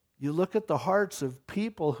you look at the hearts of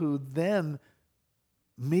people who then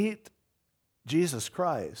meet Jesus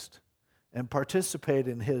Christ and participate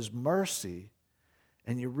in his mercy,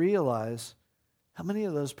 and you realize how many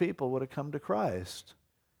of those people would have come to Christ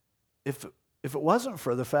if it wasn't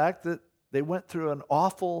for the fact that they went through an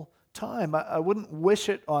awful time. I wouldn't wish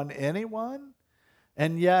it on anyone,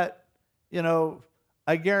 and yet,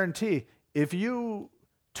 I guarantee if you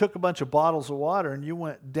took a bunch of bottles of water and you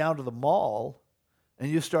went down to the mall and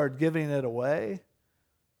you started giving it away,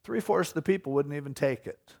 3/4 of the people wouldn't even take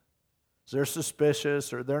it. They're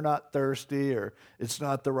suspicious, or they're not thirsty, or it's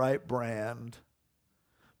not the right brand.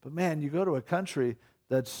 But man, you go to a country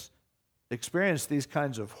that's experienced these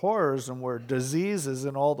kinds of horrors and where disease is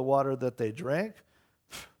in all the water that they drink.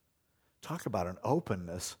 Talk about an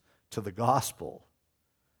openness to the gospel.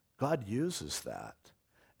 God uses that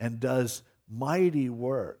and does mighty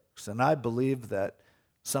works. And I believe that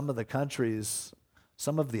some of the countries,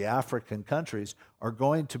 some of the African countries, are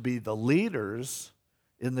going to be the leaders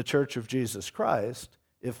in the Church of Jesus Christ,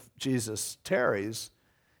 if Jesus tarries,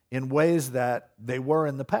 in ways that they were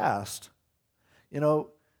in the past. You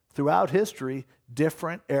know, throughout history,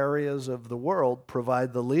 different areas of the world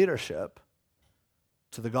provide the leadership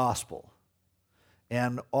to the gospel.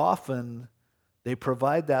 And often they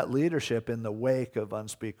provide that leadership in the wake of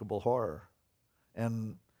unspeakable horror.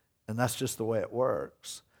 And that's just the way it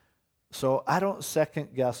works. So I don't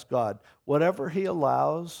second guess God. Whatever he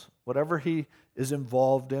allows, whatever he is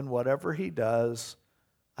involved in, whatever he does,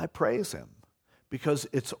 I praise him because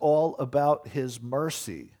it's all about his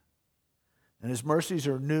mercy. And his mercies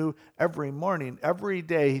are new every morning. Every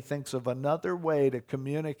day he thinks of another way to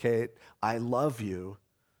communicate, I love you,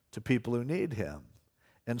 to people who need him.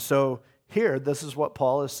 And so here, this is what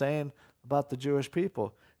Paul is saying about the Jewish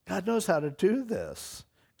people. God knows how to do this.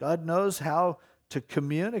 God knows how to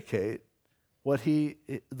communicate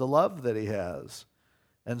the love that he has.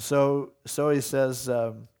 And so he says,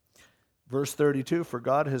 verse 32, for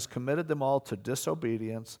God has committed them all to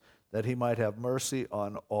disobedience that he might have mercy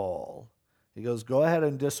on all. He goes, go ahead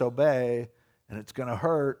and disobey, and it's going to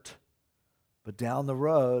hurt, but down the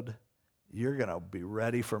road, you're going to be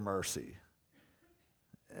ready for mercy.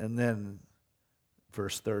 And then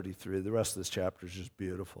verse 33, the rest of this chapter is just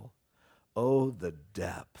beautiful. Oh, the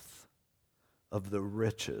depth of the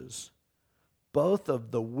riches, both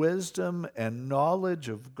of the wisdom and knowledge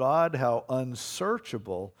of God, how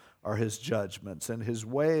unsearchable are his judgments and his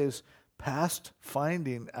ways past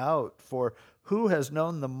finding out. For who has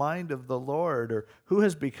known the mind of the Lord, or who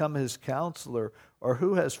has become his counselor, or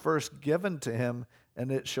who has first given to him, and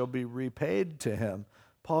it shall be repaid to him?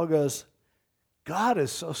 Paul goes, God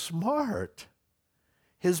is so smart.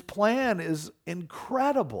 His plan is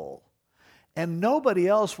incredible, and nobody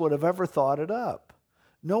else would have ever thought it up.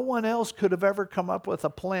 No one else could have ever come up with a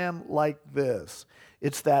plan like this.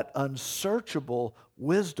 It's that unsearchable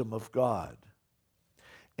wisdom of God.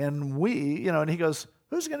 And and he goes,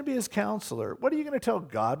 who's going to be his counselor? What are you going to tell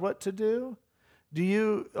God what to do?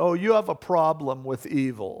 You have a problem with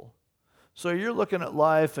evil. So you're looking at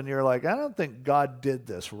life and you're like, I don't think God did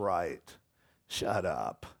this right. Shut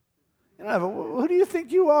up. Who do you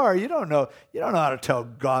think you are? You don't know how to tell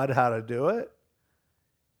God how to do it.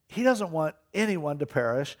 He doesn't want anyone to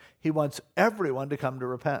perish. He wants everyone to come to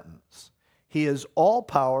repentance. He is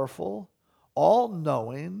all-powerful,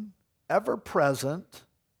 all-knowing, ever-present.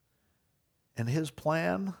 And his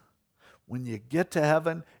plan, when you get to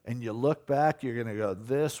heaven and you look back, you're going to go,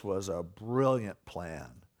 this was a brilliant plan.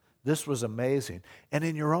 This was amazing. And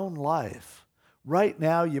in your own life, right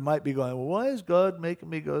now you might be going, well, why is God making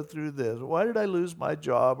me go through this? Why did I lose my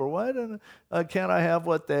job? Or why can't I have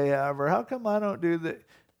what they have? Or how come I don't do that?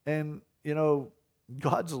 And,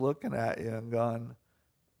 God's looking at you and going,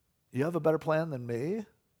 you have a better plan than me?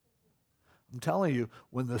 I'm telling you,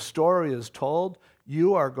 when the story is told,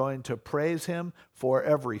 you are going to praise him for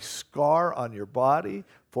every scar on your body,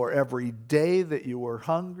 for every day that you were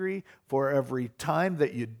hungry, for every time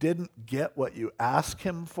that you didn't get what you asked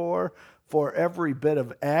him for every bit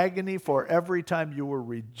of agony, for every time you were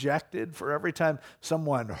rejected, for every time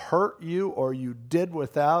someone hurt you or you did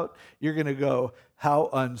without. You're going to go, how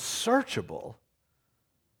unsearchable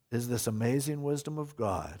is this amazing wisdom of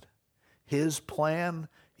God. His plan,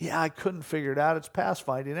 I couldn't figure it out. It's past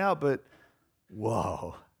finding out, but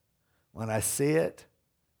whoa, when I see it,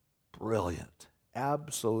 brilliant,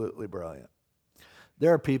 absolutely brilliant.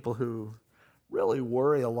 There are people who really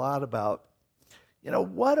worry a lot about,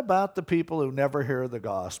 what about the people who never hear the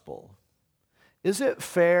gospel? Is it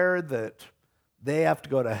fair that they have to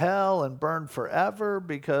go to hell and burn forever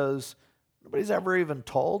because nobody's ever even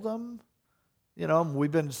told them?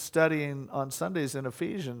 We've been studying on Sundays in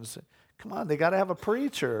Ephesians. Come on, they got to have a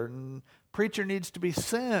preacher, and preacher needs to be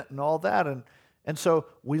sent and all that. And so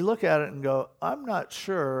we look at it and go, I'm not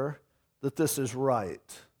sure that this is right,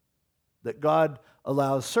 that God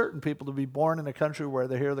allows certain people to be born in a country where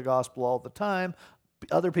they hear the gospel all the time,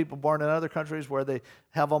 other people born in other countries where they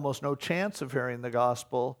have almost no chance of hearing the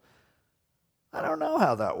gospel. I don't know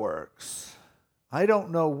how that works. I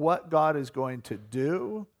don't know what God is going to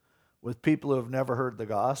do with people who have never heard the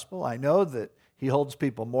gospel. I know that he holds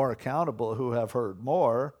people more accountable who have heard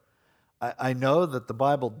more, I know that the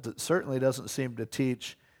Bible certainly doesn't seem to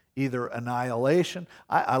teach either annihilation.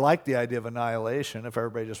 I like the idea of annihilation if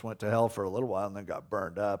everybody just went to hell for a little while and then got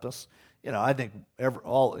burned up. I think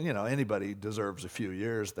anybody deserves a few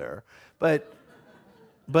years there. But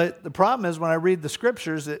the problem is when I read the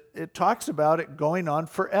scriptures, it talks about it going on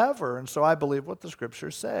forever. And so I believe what the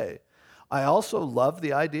scriptures say. I also love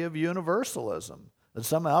the idea of universalism, that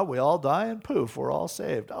somehow we all die and poof, we're all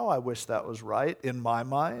saved. Oh, I wish that was right in my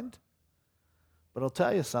mind. But I'll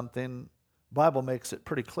tell you something, the Bible makes it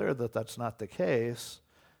pretty clear that that's not the case,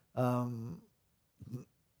 that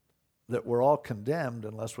we're all condemned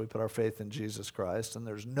unless we put our faith in Jesus Christ, and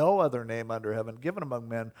there's no other name under heaven given among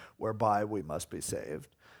men whereby we must be saved.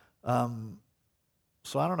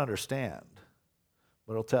 So I don't understand,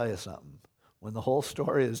 but I'll tell you something. When the whole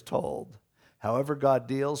story is told, however God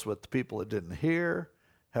deals with the people that didn't hear,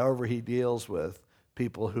 however he deals with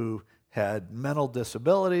people who had mental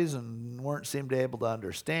disabilities and seemed able to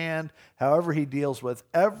understand, however he deals with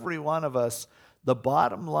every one of us, the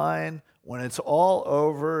bottom line, when it's all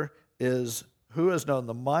over, is who has known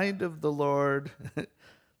the mind of the Lord,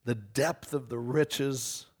 the depth of the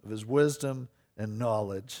riches of his wisdom and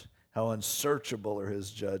knowledge, how unsearchable are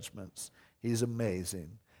his judgments. He's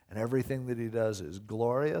amazing. And everything that he does is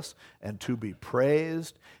glorious and to be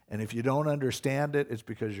praised. And if you don't understand it, it's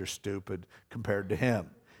because you're stupid compared to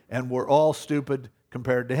him. And we're all stupid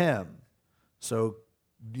compared to him. So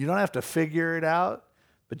you don't have to figure it out,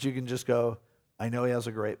 but you can just go, I know he has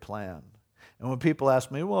a great plan. And when people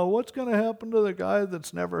ask me, well, what's going to happen to the guy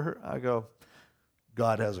that's never heard? I go,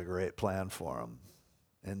 God has a great plan for him.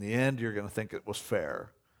 In the end, you're going to think it was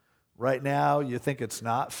fair. Right now, you think it's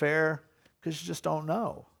not fair because you just don't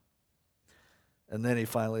know. And then he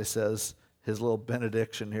finally says his little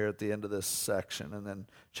benediction here at the end of this section, and then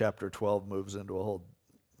chapter 12 moves into a whole,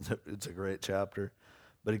 it's a great chapter.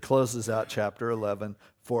 But he closes out chapter 11,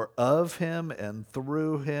 for of him and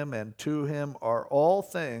through him and to him are all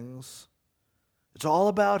things. It's all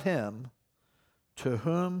about him, to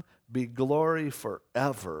whom be glory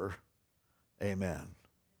forever. Amen.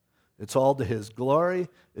 It's all to his glory.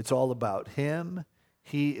 It's all about him.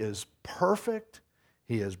 He is perfect.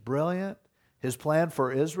 He is brilliant. His plan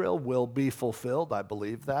for Israel will be fulfilled. I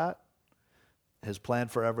believe that. His plan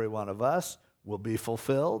for every one of us will be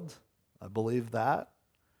fulfilled. I believe that.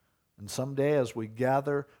 And someday as we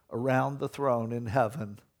gather around the throne in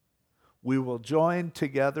heaven, we will join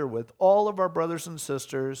together with all of our brothers and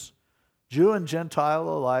sisters, Jew and Gentile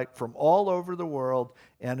alike, from all over the world,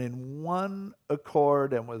 and in one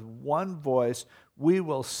accord and with one voice, we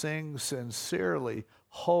will sing sincerely,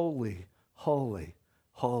 holy, holy,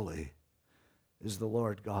 holy is the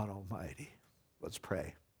Lord God Almighty. Let's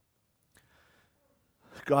pray.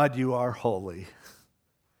 God, you are holy.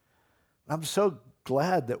 I'm so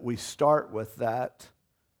glad that we start with that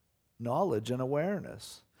knowledge and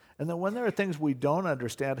awareness. And that when there are things we don't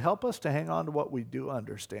understand, help us to hang on to what we do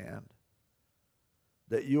understand.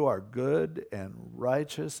 That you are good and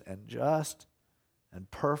righteous and just and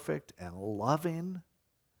perfect and loving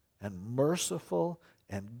and merciful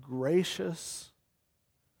and gracious.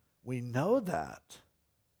 We know that.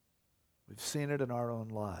 We've seen it in our own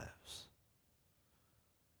lives.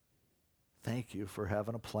 Thank you for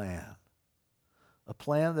having a plan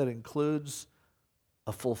that includes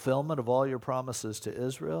a fulfillment of all your promises to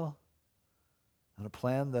Israel, and a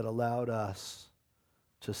plan that allowed us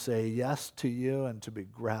to say yes to you and to be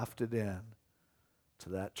grafted in to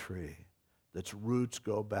that tree that's roots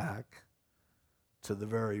go back to the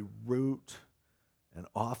very root and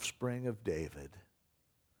offspring of David,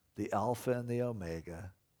 the Alpha and the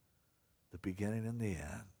Omega, the beginning and the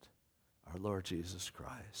end, our Lord Jesus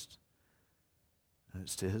Christ. And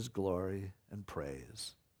it's to his glory and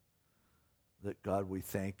praise that, God, we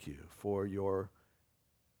thank you for your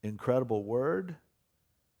incredible word,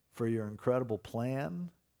 for your incredible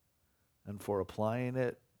plan, and for applying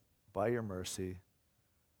it by your mercy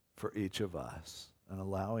for each of us and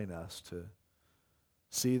allowing us to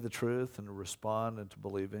see the truth and to respond and to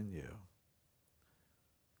believe in you.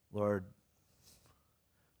 Lord,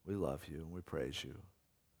 we love you and we praise you.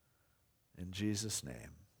 In Jesus'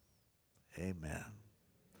 name, amen.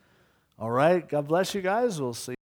 All right, God bless you guys. We'll see you.